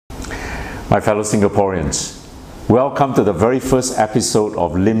My fellow Singaporeans, welcome to the very first episode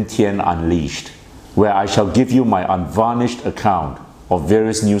of Lim Tean Unleashed, where I shall give you my unvarnished account of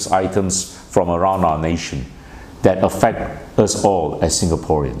various news items from around our nation that affect us all as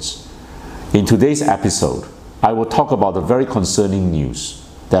Singaporeans. In today's episode, I will talk about the very concerning news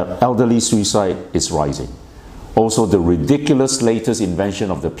that elderly suicide is rising. Also, the ridiculous latest invention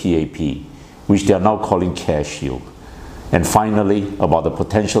of the PAP, which they are now calling ElderShield. And finally, about the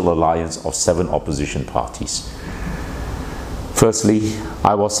potential alliance of 7 opposition parties. Firstly,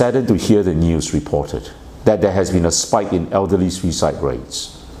 I was saddened to hear the news reported that there has been a spike in elderly suicide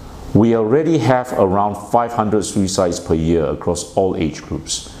rates. We already have around 500 suicides per year across all age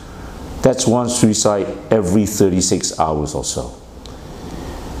groups. That's one suicide every 36 hours or so.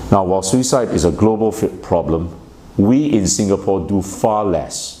 Now, while suicide is a global problem, we in Singapore do far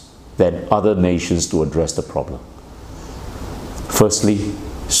less than other nations to address the problem. Firstly,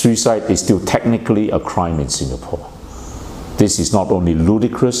 suicide is still technically a crime in Singapore. This is not only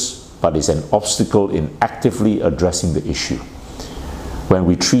ludicrous, but is an obstacle in actively addressing the issue. When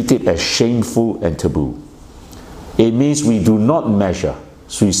we treat it as shameful and taboo, it means we do not measure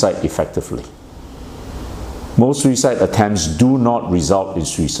suicide effectively. Most suicide attempts do not result in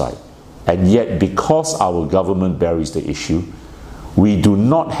suicide, and yet because our government buries the issue, we do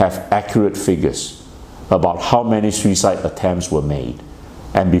not have accurate figures about how many suicide attempts were made,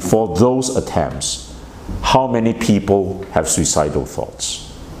 and before those attempts, how many people have suicidal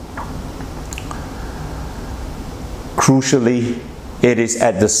thoughts. Crucially, it is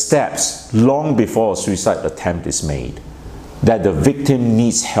at the steps long before a suicide attempt is made that the victim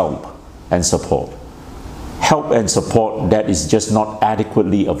needs help and support. Help and support that is just not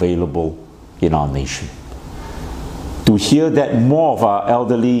adequately available in our nation. To hear that more of our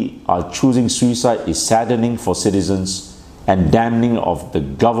elderly are choosing suicide is saddening for citizens and damning of the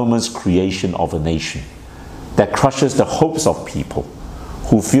government's creation of a nation that crushes the hopes of people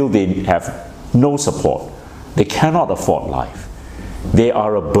who feel they have no support. They cannot afford life. They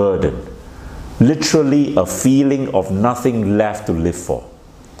are a burden, literally a feeling of nothing left to live for.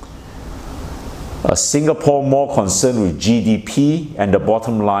 A Singapore more concerned with GDP and the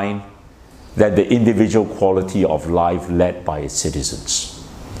bottom line than the individual quality of life led by its citizens.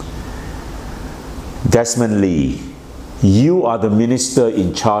 Desmond Lee, you are the minister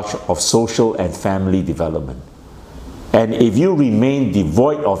in charge of social and family development. And if you remain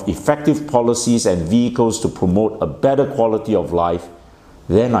devoid of effective policies and vehicles to promote a better quality of life,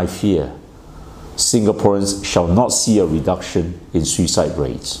 then I fear Singaporeans shall not see a reduction in suicide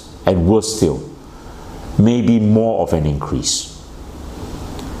rates, and worse still, maybe more of an increase.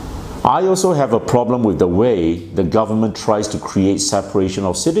 I also have a problem with the way the government tries to create separation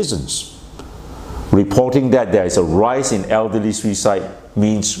of citizens. Reporting that there is a rise in elderly suicide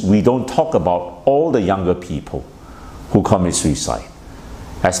means we don't talk about all the younger people who commit suicide,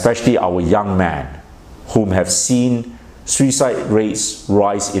 especially our young men, whom have seen suicide rates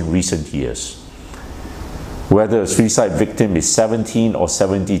rise in recent years. Whether a suicide victim is 17 or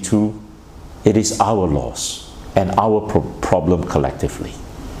 72, it is our loss and our problem collectively.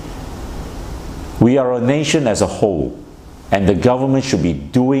 We are a nation as a whole, and the government should be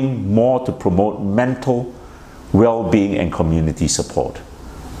doing more to promote mental well-being and community support,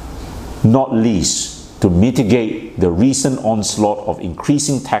 not least to mitigate the recent onslaught of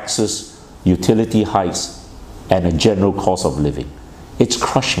increasing taxes, utility hikes, and a general cost of living. It's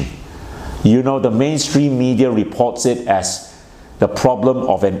crushing. You know, the mainstream media reports it as the problem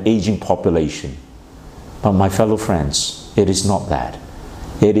of an aging population. But my fellow friends, it is not that.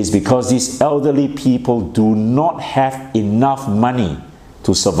 It is because these elderly people do not have enough money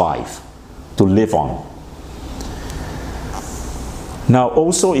to survive, to live on. Now,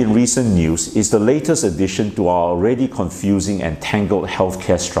 also in recent news is the latest addition to our already confusing and tangled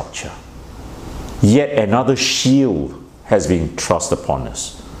healthcare structure. Yet another shield has been thrust upon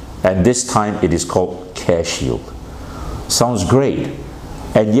us, and this time it is called ElderShield. Sounds great,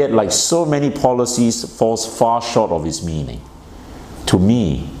 and yet like so many policies falls far short of its meaning. To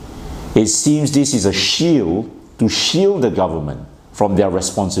me, it seems this is a shield to shield the government from their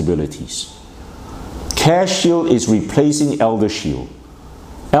responsibilities. ElderShield is replacing ElderShield.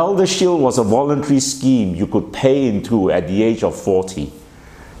 ElderShield was a voluntary scheme you could pay into at the age of 40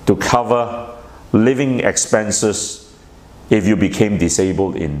 to cover living expenses if you became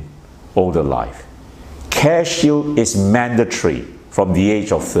disabled in older life. ElderShield is mandatory from the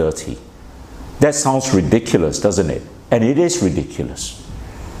age of 30. That sounds ridiculous, doesn't it? And it is ridiculous.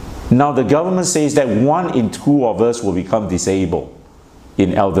 Now the government says that 1 in 2 of us will become disabled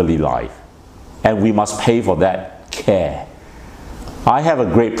in elderly life, and we must pay for that care. I have a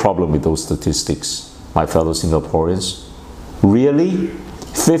great problem with those statistics, my fellow Singaporeans. Really?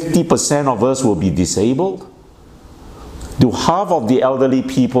 50% of us will be disabled? Do half of the elderly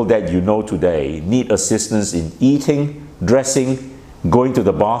people that you know today need assistance in eating, dressing, going to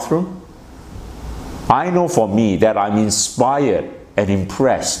the bathroom? I know for me that I'm inspired and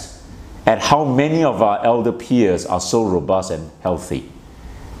impressed at how many of our elder peers are so robust and healthy.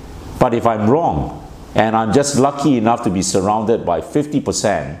 But if I'm wrong, and I'm just lucky enough to be surrounded by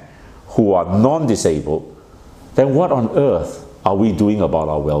 50% who are non-disabled, then what on earth are we doing about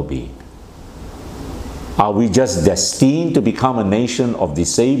our well-being? Are we just destined to become a nation of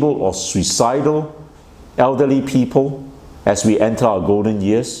disabled or suicidal elderly people as we enter our golden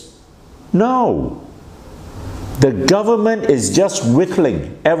years? No. The government is just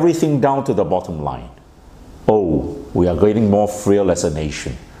whittling everything down to the bottom line. Oh, we are getting more frail as a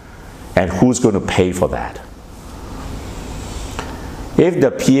nation. And who's going to pay for that? If the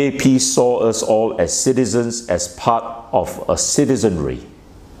PAP saw us all as citizens, as part of a citizenry,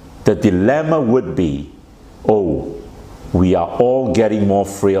 the dilemma would be, oh, we are all getting more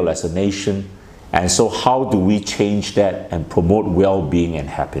frail as a nation, and so how do we change that and promote well-being and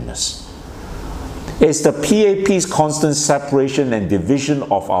happiness? It's the PAP's constant separation and division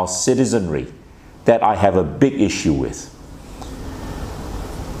of our citizenry that I have a big issue with.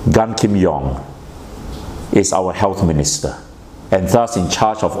 Gan Kim Yong is our health minister and thus in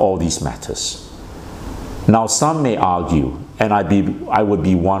charge of all these matters. Now some may argue, and I would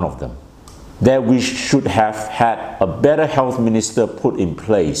be one of them, that we should have had a better health minister put in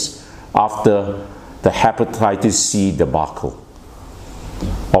place after the hepatitis C debacle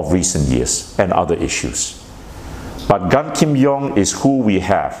of recent years and other issues. But Gan Kim Yong is who we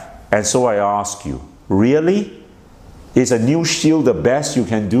have, and so I ask you, really? Is a new shield the best you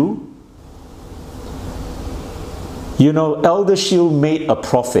can do? You know, ElderShield made a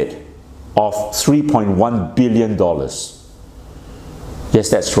profit of $3.1 billion. Yes,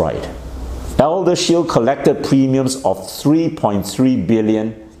 that's right. ElderShield collected premiums of $3.3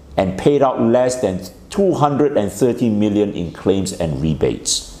 billion and paid out less than $230 million in claims and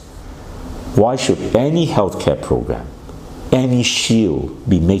rebates. Why should any healthcare program, any shield,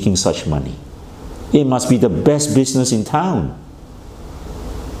 be making such money? It must be the best business in town.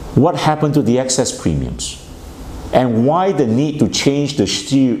 What happened to the excess premiums? And why the need to change the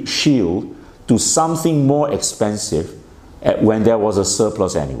shield to something more expensive when there was a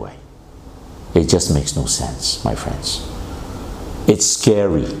surplus anyway? It just makes no sense, my friends. It's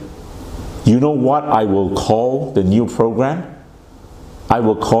scary. You know what I will call the new program? I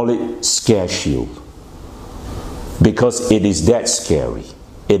will call it Scare Shield. Because it is that scary.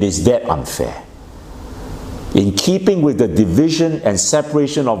 It is that unfair. In keeping with the division and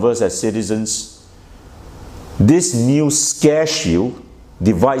separation of us as citizens, this new Scare Shield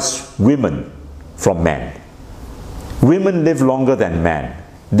divides women from men. Women live longer than men.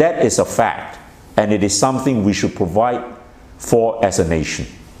 That is a fact, and it is something we should provide for as a nation.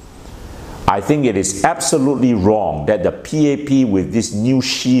 I think it is absolutely wrong that the PAP with this new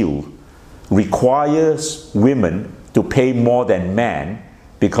shield requires women to pay more than men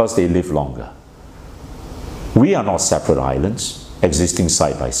because they live longer. We are not separate islands existing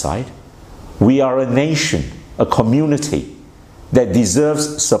side by side. We are a nation, a community that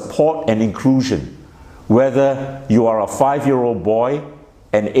deserves support and inclusion, whether you are a 5-year-old boy,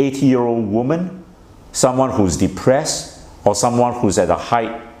 an 80-year-old woman, someone who's depressed, or someone who's at the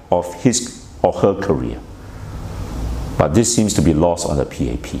height of his or her career. But this seems to be lost on the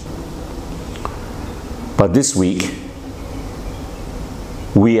PAP. But this week,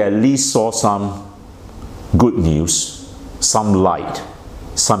 we at least saw some good news, some light,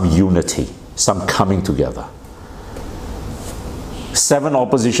 some unity, some coming together. 7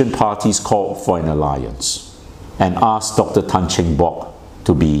 opposition parties called for an alliance and asked Dr. Tan Cheng Bock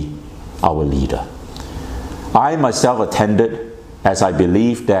to be our leader. I myself attended, as I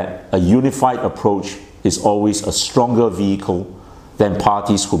believe that a unified approach is always a stronger vehicle than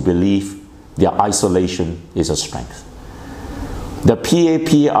parties who believe their isolation is a strength. The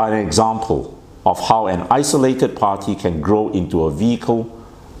PAP are an example of how an isolated party can grow into a vehicle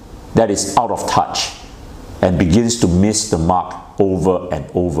that is out of touch and begins to miss the mark over and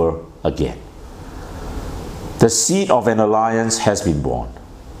over again. The seed of an alliance has been born.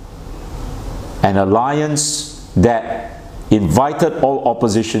 An alliance that invited all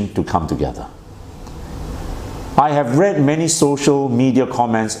opposition to come together. I have read many social media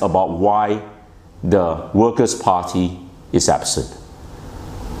comments about why the Workers' Party is absent.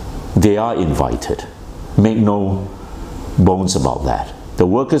 They are invited. Make no bones about that. The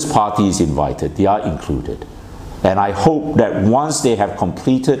Workers' Party is invited. They are included. And I hope that once they have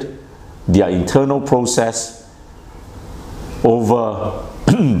completed their internal process over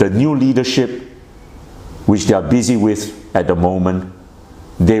the new leadership which they are busy with at the moment,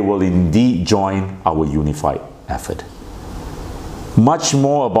 they will indeed join our unified effort. Much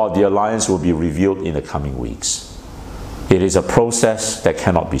more about the alliance will be revealed in the coming weeks. It is a process that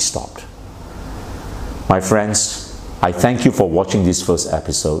cannot be stopped. My friends, I thank you for watching this first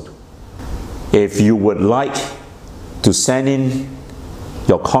episode. If you would like to send in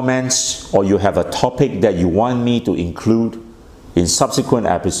your comments, or you have a topic that you want me to include in subsequent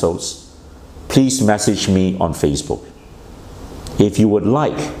episodes, please message me on Facebook. If you would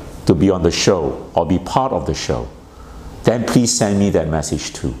like to be on the show or be part of the show, then please send me that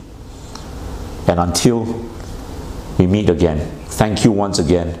message too. And until we meet again, thank you once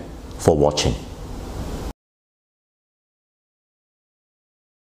again for watching.